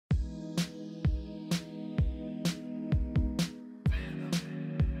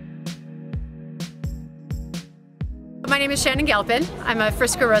my name is Shannon Galpin. I'm a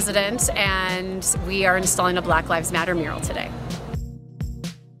Frisco resident, and we are installing a Black Lives Matter mural today.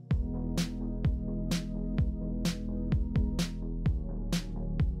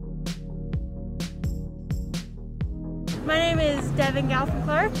 My name is Devin Galpin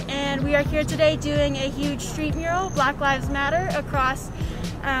Clark, and we are here today doing a huge street mural, Black Lives Matter, across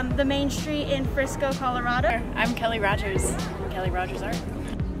the main street in Frisco, Colorado. I'm Kelly Rogers, Kelly Rogers Art.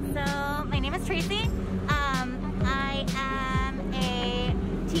 So my name is Tracy. I am a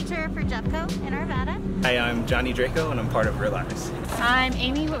teacher for Jeffco in Arvada. Hi, I'm Johnny Draco and I'm part of Realize. I'm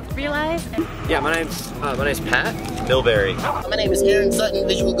Amy with Realize. Yeah, my name's Pat Milbury. My name is Aaron Sutton,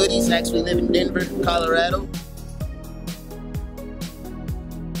 Visual Goodies. I actually live in Denver, Colorado.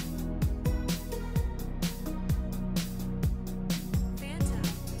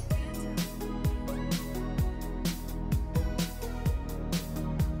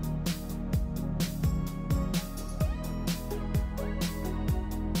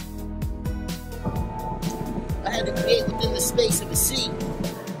 I had to create within the space of a sea.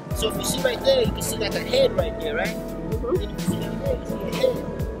 So if you see right there, you can see like a head right there, right? Then if you see that there, you see a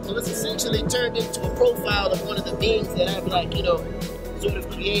head. So it's essentially turned into a profile of one of the beings that I've sort of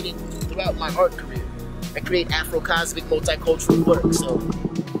created throughout my art career. I create Afro-cosmic multicultural work, so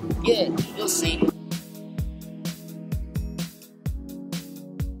yeah, you'll see.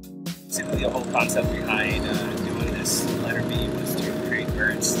 Basically, the whole concept behind doing this letter B was to create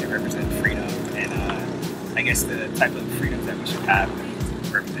birds to represent freedom and I guess the type of freedoms that we should have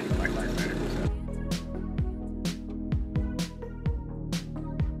representing Black Lives Matter.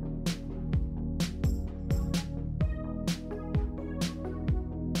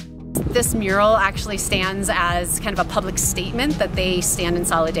 This mural actually stands as kind of a public statement that they stand in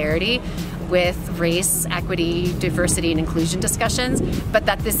solidarity with race, equity, diversity, and inclusion discussions, but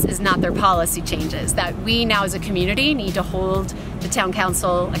that this is not their policy changes, that we now as a community need to hold the town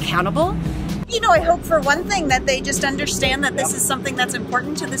council accountable. You know, I hope for one thing that they just understand that this is something that's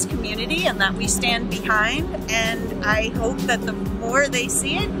important to this community and that we stand behind, and I hope that the more they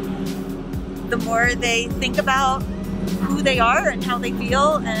see it, the more they think about who they are and how they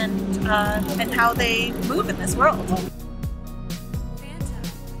feel and how they move in this world.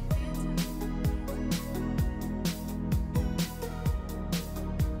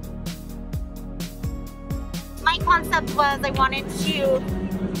 My concept was I wanted to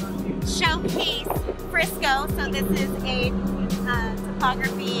showcase Frisco, so this is a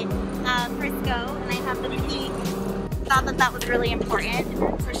topography of Frisco, and I have the peak. Thought that that was really important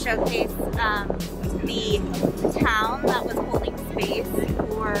to showcase the town that was holding space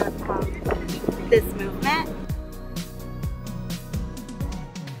for this movement.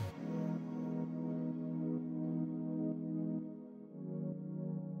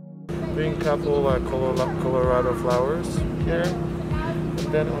 Green couple Colorado flowers here.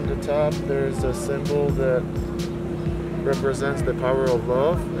 And then on the top there's a symbol that represents the power of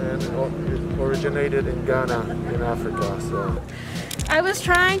love, and it originated in Ghana in Africa. So I was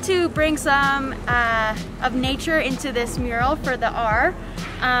trying to bring some of nature into this mural for the R.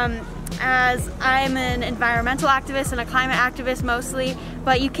 As I'm an environmental activist and a climate activist mostly,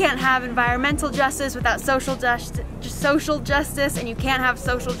 but you can't have environmental justice without social justice, and you can't have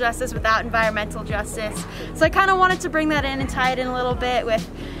social justice without environmental justice. So I kind of wanted to bring that in and tie it in a little bit with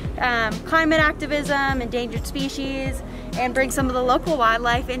climate activism, endangered species, and bring some of the local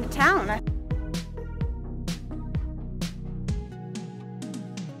wildlife into town.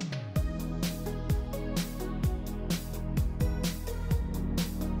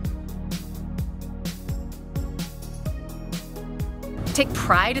 Take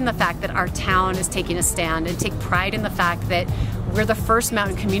pride in the fact that our town is taking a stand, and take pride in the fact that we're the first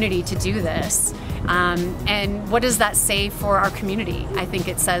mountain community to do this. And what does that say for our community? I think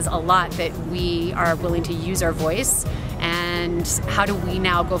it says a lot that we are willing to use our voice, and how do we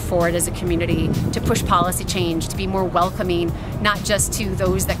now go forward as a community to push policy change, to be more welcoming, not just to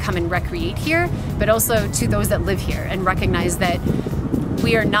those that come and recreate here, but also to those that live here, and recognize that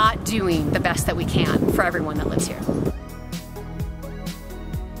we are not doing the best that we can for everyone that lives here.